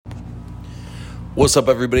What's up,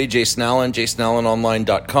 everybody? Jason Allen,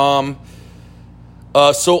 jasonallenonline.com.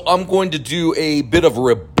 So I'm going to do a bit of a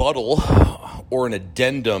rebuttal or an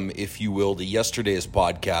addendum, if you will, to yesterday's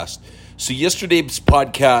podcast. So yesterday's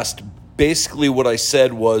podcast, basically what I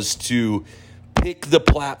said was to pick the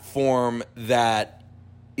platform that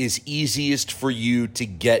is easiest for you to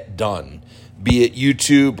get done, be it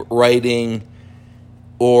YouTube, writing,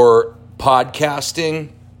 or podcasting,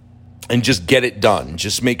 and just get it done.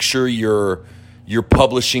 Just make sure you're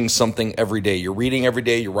publishing something every day. You're reading every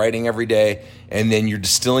day, you're writing every day, and then you're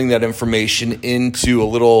distilling that information into a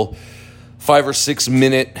little 5 or 6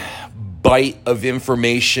 minute bite of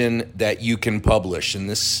information that you can publish. And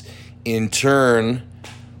this, in turn,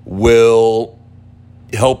 will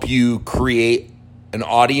help you create an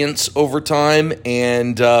audience over time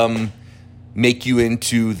and make you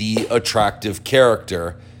into the attractive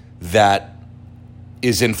character that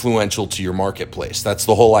is influential to your marketplace. That's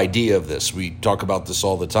the whole idea of this. We talk about this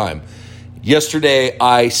all the time. Yesterday,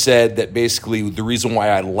 I said that basically the reason why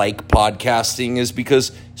I like podcasting is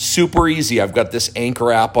because super easy. I've got this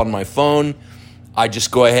Anchor app on my phone. I just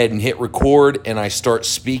go ahead and hit record and I start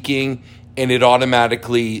speaking, and it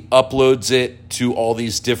automatically uploads it to all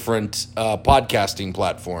these different podcasting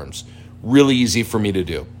platforms. Really easy for me to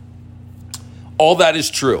do. All that is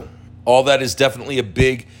true. All that is definitely a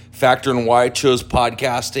big factor in why I chose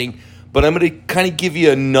podcasting, but I'm going to kind of give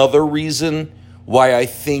you another reason why I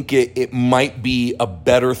think it might be a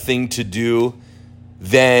better thing to do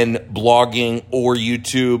than blogging or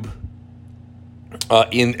YouTube,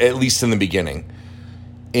 at least in the beginning.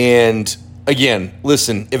 And again,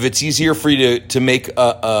 listen, if it's easier for you to make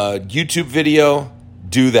a YouTube video,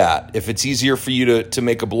 do that. If it's easier for you to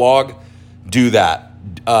make a blog, do that.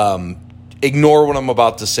 Ignore what I'm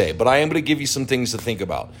about to say, but I am going to give you some things to think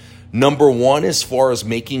about. Number one, as far as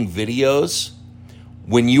making videos,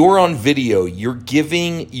 when you're on video, you're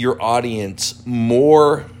giving your audience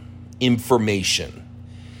more information.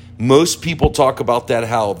 Most people talk about that,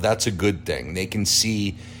 how that's a good thing. They can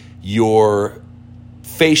see your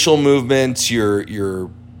facial movements, your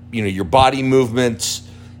body movements,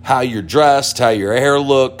 how you're dressed, how your hair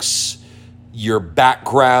looks, your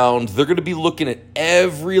background. They're going to be looking at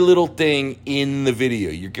every little thing in the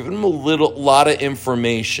video. You're giving them a lot of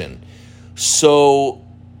information. So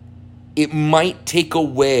it might take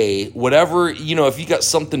away whatever, if you got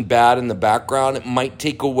something bad in the background, it might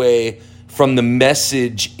take away from the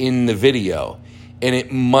message in the video, and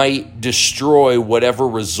it might destroy whatever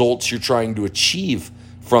results you're trying to achieve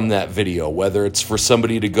from that video, whether it's for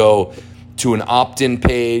somebody to go to an opt-in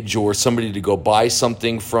page or somebody to go buy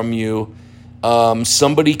something from you.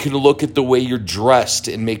 Somebody could look at the way you're dressed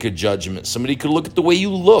and make a judgment. Somebody could look at the way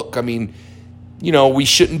you look. I mean, we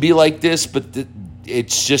shouldn't be like this, but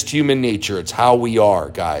it's just human nature. It's how we are,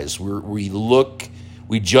 guys.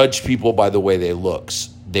 We judge people by the way they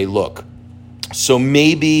look. So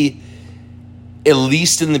maybe, at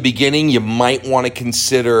least in the beginning, you might want to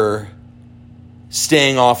consider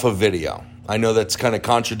staying off of video. I know that's kind of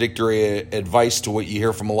contradictory advice to what you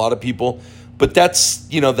hear from a lot of people, but that's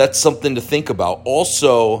something to think about.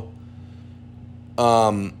 Also,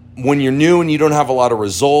 when you're new and you don't have a lot of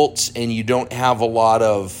results and you don't have a lot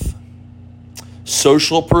of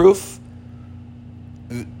social proof,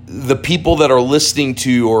 the people that are listening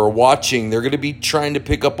to or watching, they're going to be trying to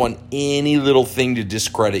pick up on any little thing to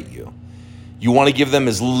discredit you. You want to give them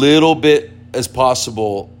as little bit as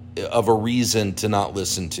possible of a reason to not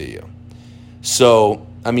listen to you. So,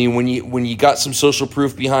 I mean, when you got some social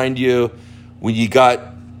proof behind you, when you got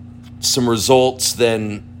some results,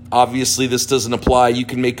 then obviously this doesn't apply. You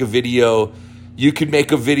can make a video. You could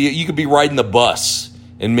be riding the bus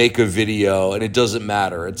and make a video, and it doesn't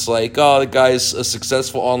matter. It's like, oh, the guy's a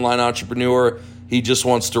successful online entrepreneur. He just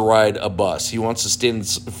wants to ride a bus. He wants to stand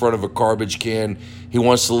in front of a garbage can. He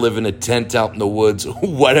wants to live in a tent out in the woods,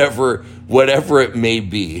 whatever it may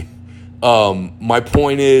be. My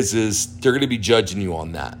point is they're going to be judging you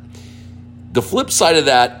on that. The flip side of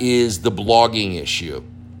that is the blogging issue.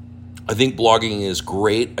 I think blogging is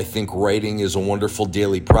great. I think writing is a wonderful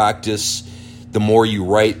daily practice. The more you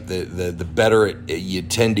write, the better you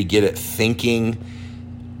tend to get at thinking.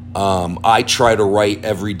 I try to write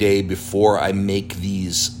every day before I make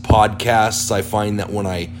these podcasts. I find that when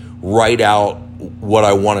I write out what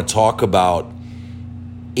I want to talk about,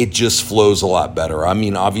 it just flows a lot better. I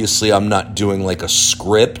mean, obviously, I'm not doing like a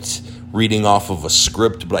script, reading off of a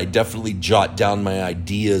script, but I definitely jot down my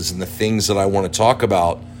ideas and the things that I want to talk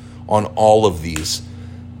about on all of these.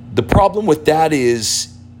 The problem with that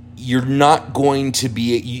is you have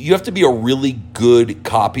to be a really good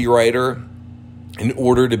copywriter in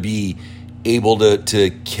order to be able to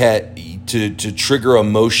to trigger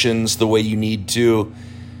emotions the way you need to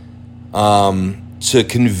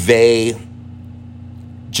convey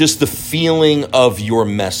just the feeling of your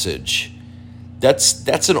message.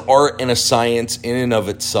 That's an art and a science in and of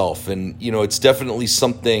itself. And, it's definitely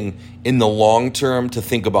something in the long term to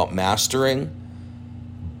think about mastering.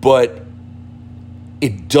 But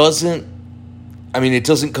it doesn't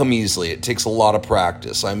come easily. It takes a lot of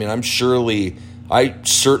practice. I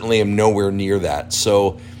certainly am nowhere near that.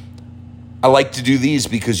 So I like to do these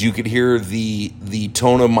because you could hear the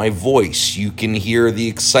tone of my voice. You can hear the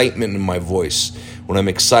excitement in my voice. When I'm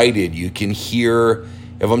excited, you can hear,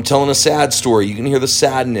 if I'm telling a sad story, you can hear the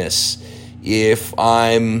sadness. If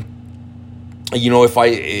I'm,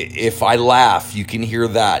 if I laugh, you can hear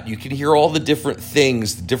that. You can hear all the different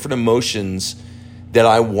things, the different emotions that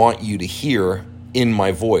I want you to hear in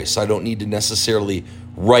my voice. I don't need to necessarily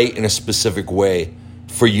write in a specific way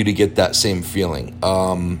for you to get that same feeling.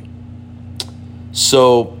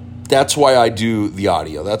 So that's why I do the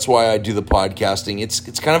audio. That's why I do the podcasting.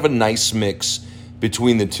 It's kind of a nice mix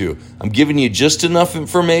between the two. I'm giving you just enough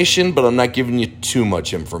information, but I'm not giving you too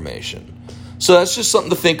much information. So that's just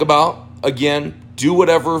something to think about. Again, do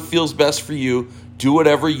whatever feels best for you. Do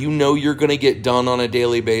whatever you're going to get done on a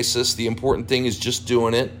daily basis. The important thing is just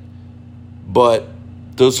doing it. But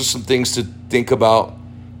those are some things to think about.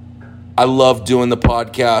 I love doing the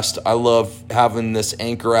podcast. I love having this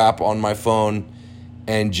Anchor app on my phone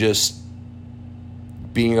and just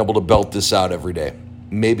being able to belt this out every day.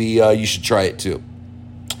 Maybe you should try it too.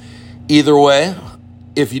 Either way,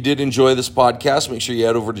 if you did enjoy this podcast, make sure you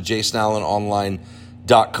head over to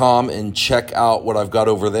jasonallenonline.com and check out what I've got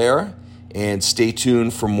over there. And stay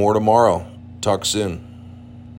tuned for more tomorrow. Talk soon.